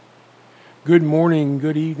Good morning,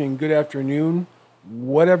 good evening, good afternoon,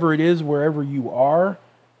 whatever it is, wherever you are.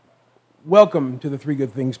 Welcome to the Three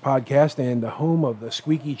Good Things podcast and the home of the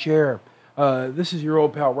squeaky chair. This is your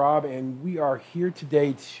old pal Rob, and we are here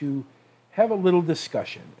today to have a little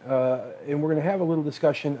discussion. And we're going to have a little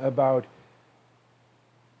discussion about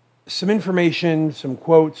some information, some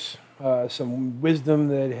quotes, some wisdom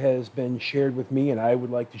that has been shared with me, and I would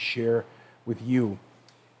like to share with you.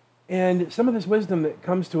 And some of this wisdom that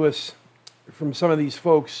comes to us from some of these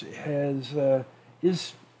folks is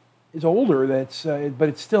older. But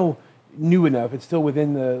it's still new enough. It's still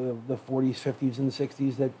within the 40s, 50s, and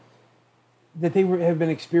 60s that have been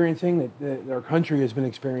experiencing, that our country has been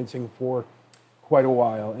experiencing for quite a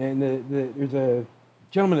while. And there's a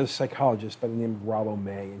gentleman, a psychologist by the name of Rollo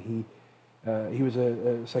May, and he was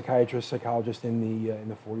a psychologist in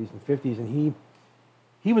the 40s and 50s, and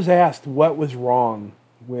he was asked what was wrong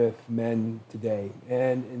with men today,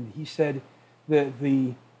 and he said that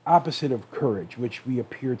the opposite of courage, which we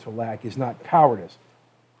appear to lack, is not cowardice,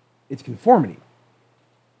 it's conformity.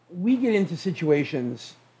 We get into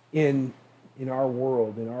situations in our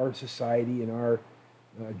world, in our society, in our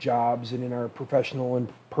jobs, and in our professional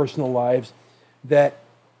and personal lives that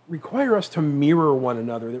require us to mirror one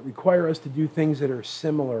another, that require us to do things that are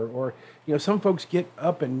similar. Or, some folks get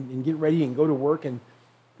up and get ready and go to work, and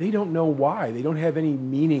they don't know why. They don't have any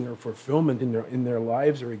meaning or fulfillment in their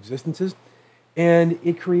lives or existences. And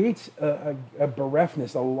it creates a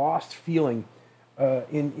bereftness, a lost feeling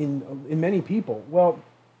in many people. Well,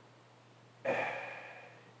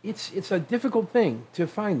 it's a difficult thing to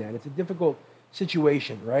find that. It's a difficult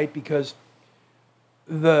situation, right? Because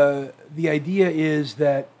the idea is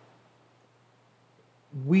that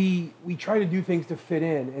we try to do things to fit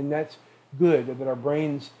in, and that's good, that our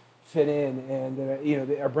brains fit in,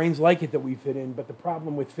 and our brains like it that we fit in. But the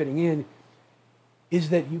problem with fitting in is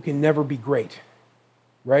that you can never be great,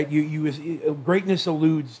 right? Greatness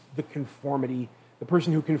eludes the conformity. The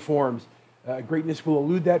person who conforms, greatness will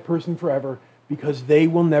elude that person forever, because they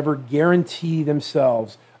will never guarantee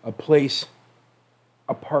themselves a place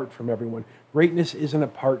apart from everyone. Greatness is an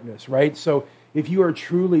apartness, right? So if you are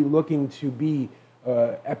truly looking to be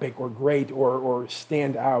epic or great or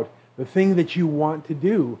stand out, the thing that you want to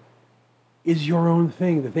do is your own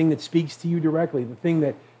thing, the thing that speaks to you directly, the thing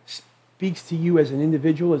that speaks to you as an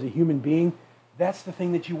individual, as a human being. That's the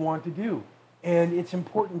thing that you want to do. And it's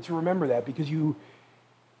important to remember that, because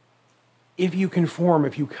if you conform,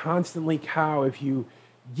 if you constantly cow, if you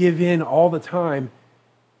give in all the time,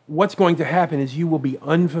 what's going to happen is you will be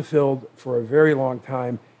unfulfilled for a very long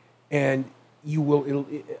time, and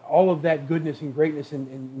all of that goodness and greatness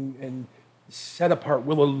and set apart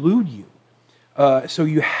will elude you. So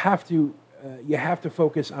you have to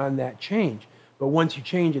focus on that change. But once you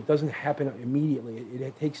change, it doesn't happen immediately.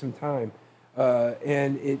 It takes some time,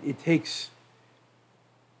 and it takes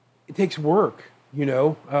work,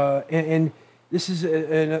 And this is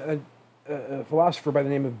a philosopher by the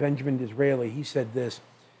name of Benjamin Disraeli. He said this: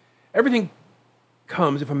 "Everything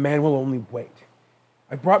comes if a man will only wait.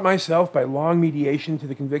 I've brought myself by long mediation to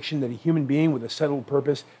the conviction that a human being with a settled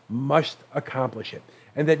purpose must accomplish it,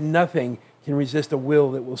 and that nothing can resist a will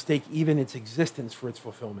that will stake even its existence for its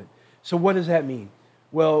fulfillment." So what does that mean?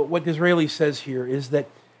 Well, what Disraeli says here is that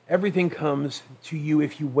everything comes to you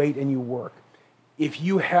if you wait and you work. If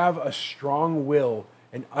you have a strong will,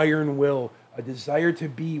 an iron will, a desire to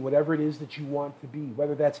be whatever it is that you want to be,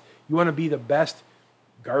 whether that's you want to be the best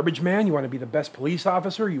garbage man, you want to be the best police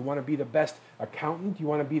officer, you want to be the best accountant, you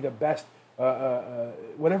want to be the best,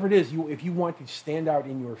 whatever it is, if you want to stand out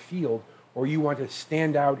in your field, or you want to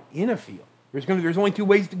stand out in a field, there's only two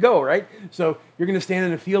ways to go, right? So you're going to stand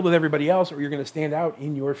in a field with everybody else, or you're going to stand out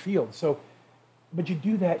in your field. So, but you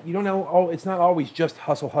do that, you don't know, it's not always just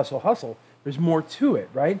hustle, hustle, hustle. There's more to it,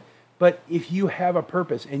 right? But if you have a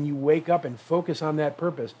purpose and you wake up and focus on that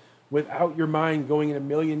purpose without your mind going in a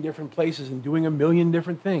million different places and doing a million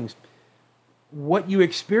different things, what you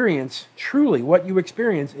experience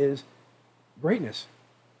is greatness.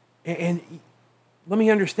 And let me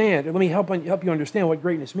help you understand what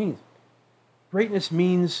greatness means. Greatness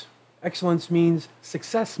means, excellence means,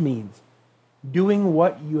 success means doing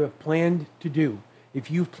what you have planned to do. If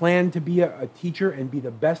you've planned to be a teacher and be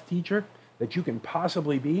the best teacher that you can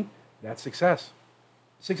possibly be, that's success.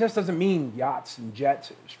 Success doesn't mean yachts and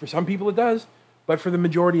jets. For some people it does, but for the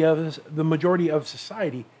majority of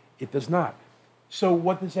society, it does not. So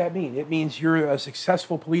what does that mean? It means you're a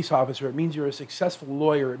successful police officer. It means you're a successful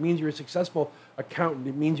lawyer. It means you're a successful accountant.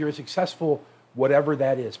 It means you're a successful whatever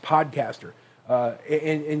that is, podcaster.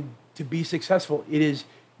 And to be successful, it is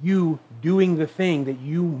you doing the thing that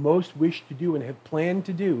you most wish to do and have planned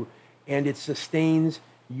to do and it sustains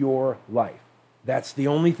your life. That's the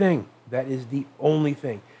only thing. That is the only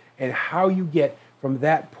thing. And how you get from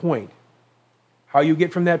that point,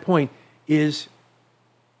 is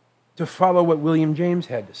to follow what William James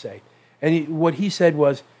had to say. And what he said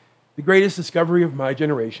was, the greatest discovery of my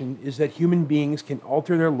generation is that human beings can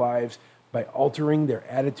alter their lives by altering their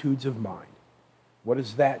attitudes of mind. What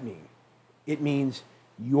does that mean? It means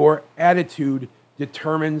your attitude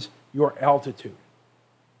determines your altitude.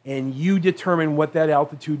 And you determine what that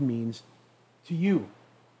altitude means to you.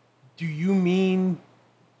 Do you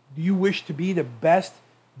wish to be the best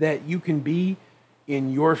that you can be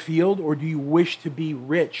in your field, or do you wish to be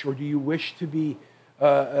rich, or do you wish to be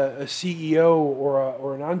a CEO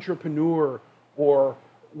or an entrepreneur, or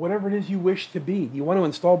whatever it is you wish to be? Do you want to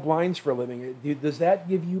install blinds for a living? Does that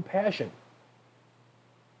give you passion?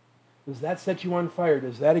 Does that set you on fire?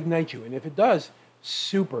 Does that ignite you? And if it does,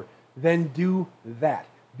 super. Then do that.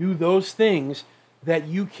 Do those things that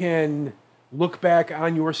you can look back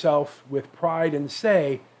on yourself with pride and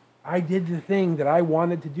say, I did the thing that I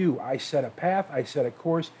wanted to do. I set a path, I set a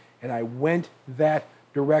course, and I went that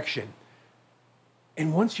direction.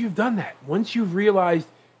 And once you've done that, once you've realized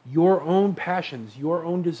your own passions, your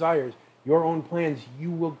own desires, your own plans,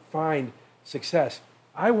 you will find success.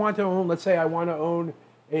 I want to own, let's say I want to own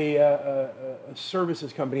a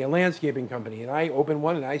services company, a landscaping company, and I open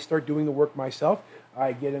one and I start doing the work myself.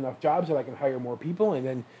 I get enough jobs that I can hire more people, and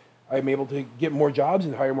then I'm able to get more jobs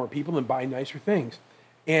and hire more people and buy nicer things.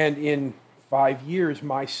 And in 5 years,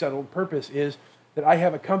 my settled purpose is that I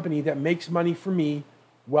have a company that makes money for me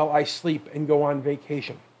while I sleep and go on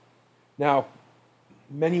vacation. Now,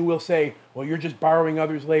 many will say, well, you're just borrowing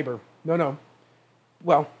others' labor. No.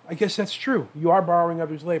 Well, I guess that's true. You are borrowing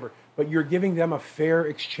others' labor, but you're giving them a fair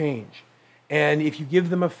exchange. And if you give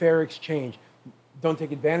them a fair exchange, don't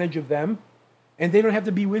take advantage of them, and they don't have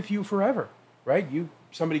to be with you forever, right?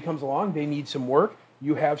 Somebody comes along, they need some work,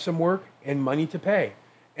 you have some work and money to pay,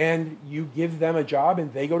 and you give them a job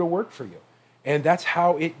and they go to work for you. And that's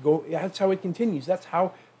how it continues. That's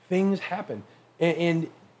how things happen. And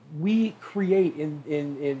we create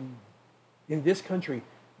in this country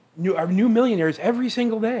new millionaires every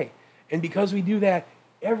single day. And because we do that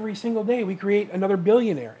every single day, we create another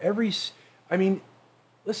billionaire.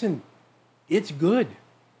 Listen, it's good.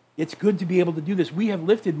 It's good to be able to do this. We have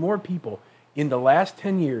lifted more people in the last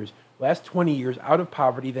 10 years, last 20 years out of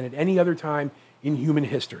poverty than at any other time in human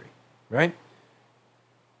history, right?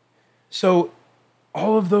 So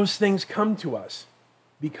all of those things come to us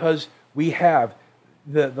because we have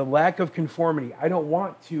the lack of conformity. I don't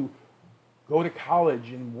want to go to college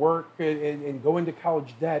and work and go into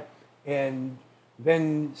college debt and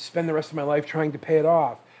then spend the rest of my life trying to pay it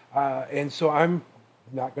off. And so I'm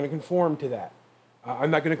not going to conform to that.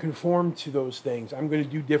 I'm not going to conform to those things. I'm going to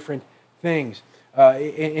do different things.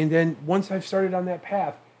 And then once I've started on that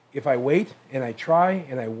path, if I wait and I try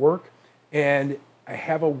and I work and I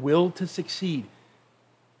have a will to succeed,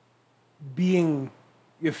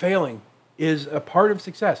 failing is a part of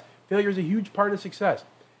success. Failure is a huge part of success.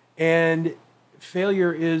 And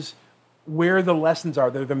failure is where the lessons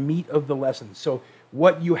are. They're the meat of the lessons. So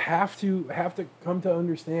what you have to come to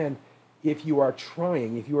understand, if you are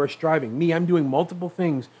trying, if you are striving. I'm doing multiple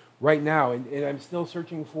things right now, and I'm still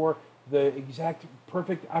searching for the exact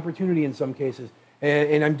perfect opportunity in some cases.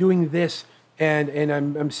 And I'm doing this, and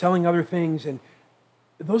I'm selling other things, and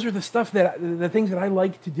those are the things that I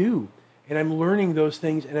like to do. And I'm learning those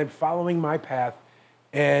things, and I'm following my path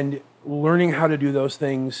and learning how to do those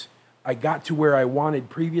things. I got to where I wanted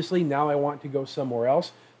previously. Now I want to go somewhere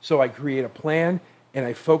else. So I create a plan, and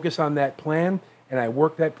I focus on that plan, and I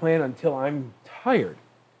work that plan until I'm tired.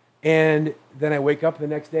 And then I wake up the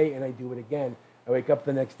next day, and I do it again. I wake up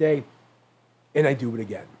the next day, and I do it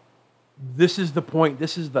again. This is the point.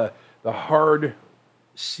 This is the hard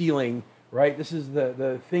ceiling, right? This is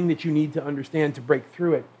the thing that you need to understand to break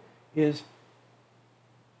through it, is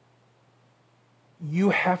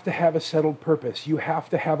you have to have a settled purpose. You have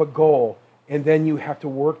to have a goal, and then you have to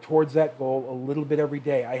work towards that goal a little bit every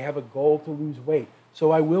day. I have a goal to lose weight,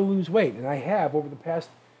 so I will lose weight, and I have over the past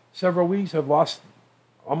several weeks. I've lost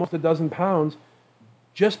almost 12 pounds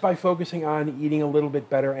just by focusing on eating a little bit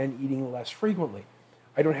better and eating less frequently.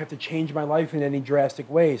 I don't have to change my life in any drastic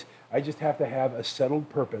ways. I just have to have a settled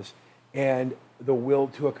purpose and the will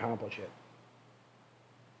to accomplish it.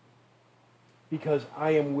 Because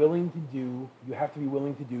I am willing to do, you have to be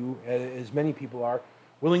willing to do, as many people are,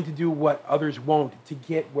 willing to do what others won't to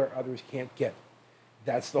get where others can't get.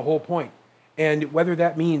 That's the whole point. And whether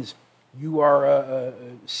that means you are a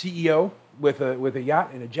CEO with a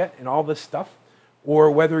yacht and a jet and all this stuff,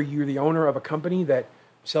 or whether you're the owner of a company that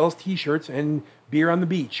sells T-shirts and beer on the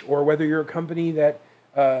beach, or whether you're a company that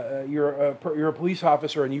you're a police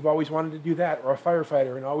officer and you've always wanted to do that, or a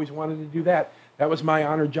firefighter and always wanted to do that. That was my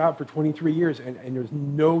honored job for 23 years, and there's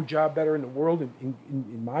no job better in the world,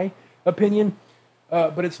 in my opinion.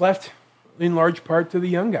 But it's left in large part to the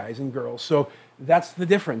young guys and girls. So that's the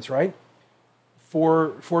difference, right?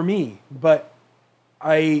 For me. But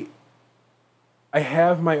I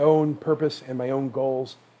have my own purpose and my own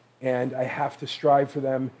goals, and I have to strive for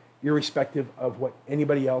them irrespective of what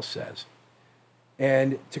anybody else says.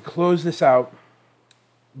 And to close this out,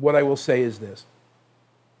 what I will say is this.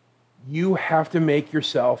 You have to make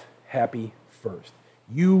yourself happy first.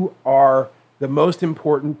 You are the most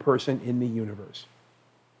important person in the universe.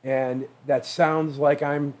 And that sounds like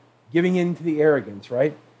I'm giving in to the arrogance,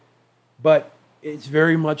 right? But it's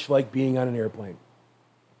very much like being on an airplane.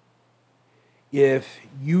 If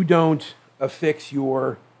you don't affix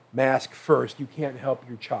your mask first, you can't help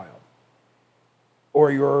your child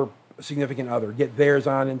or your significant other get theirs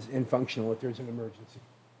on and functional if there's an emergency.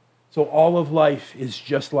 So all of life is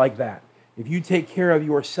just like that. If you take care of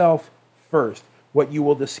yourself first, what you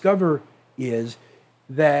will discover is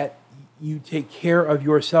that you take care of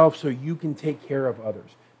yourself so you can take care of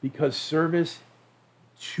others. Because service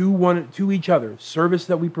to each other, service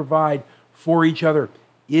that we provide for each other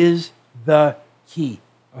is the key.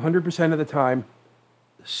 100% of the time,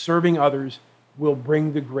 serving others will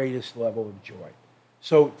bring the greatest level of joy.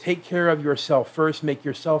 So take care of yourself first, make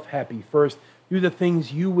yourself happy first, do the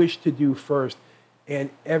things you wish to do first, and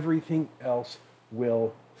everything else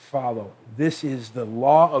will follow. This is the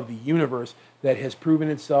law of the universe that has proven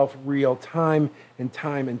itself real time and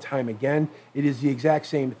time again. It is the exact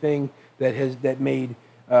same thing that made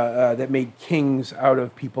kings out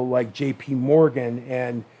of people like J.P. Morgan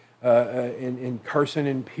and Carson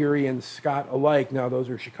and Peary and Scott alike. Now those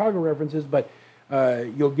are Chicago references, but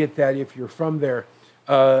you'll get that if you're from there.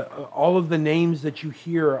 All of the names that you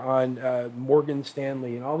hear on Morgan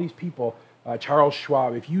Stanley and all these people, Charles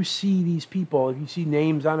Schwab, if you see these people, if you see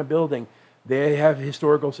names on a building, they have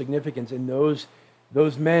historical significance. And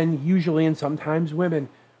those men, usually and sometimes women,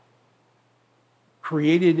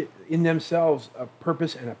 created in themselves a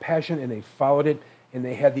purpose and a passion, and they followed it, and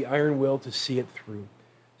they had the iron will to see it through.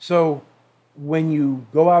 So when you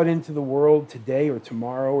go out into the world today or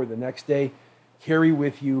tomorrow or the next day, carry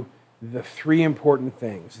with you the three important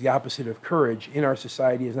things. The opposite of courage in our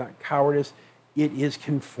society is not cowardice, it is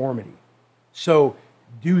conformity. So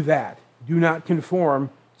do that. Do not conform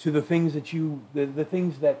to the things the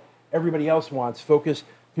things that everybody else wants.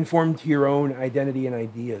 Conform to your own identity and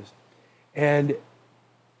ideas. And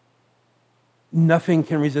nothing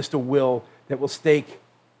can resist a will that will stake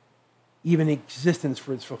even existence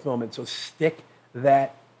for its fulfillment. So stick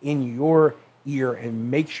that in your ear and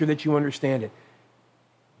make sure that you understand it.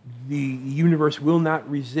 The universe will not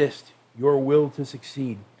resist your will to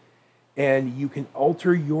succeed. And you can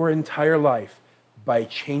alter your entire life by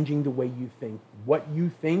changing the way you think. What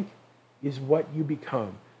you think is what you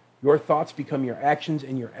become. Your thoughts become your actions,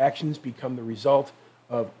 and your actions become the result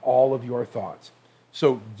of all of your thoughts.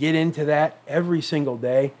 So get into that every single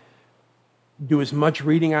day. Do as much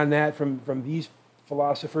reading on that from these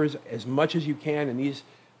philosophers as much as you can, and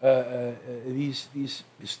these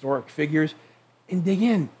historic figures, and dig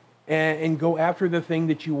in and go after the thing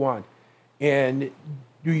that you want, and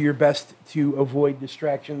do your best to avoid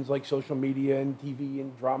distractions like social media and TV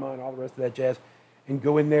and drama and all the rest of that jazz, and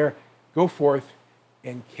go in there, go forth,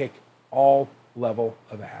 and kick all level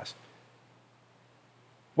of ass.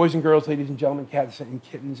 Boys and girls, ladies and gentlemen, cats and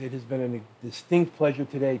kittens, it has been a distinct pleasure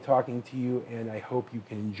today talking to you, and I hope you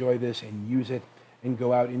can enjoy this and use it and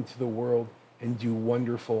go out into the world and do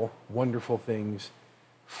wonderful, wonderful things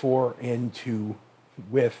for and to,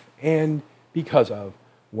 with, and because of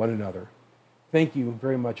one another. Thank you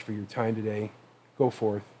very much for your time today. Go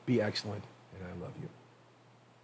forth, be excellent, and I love you.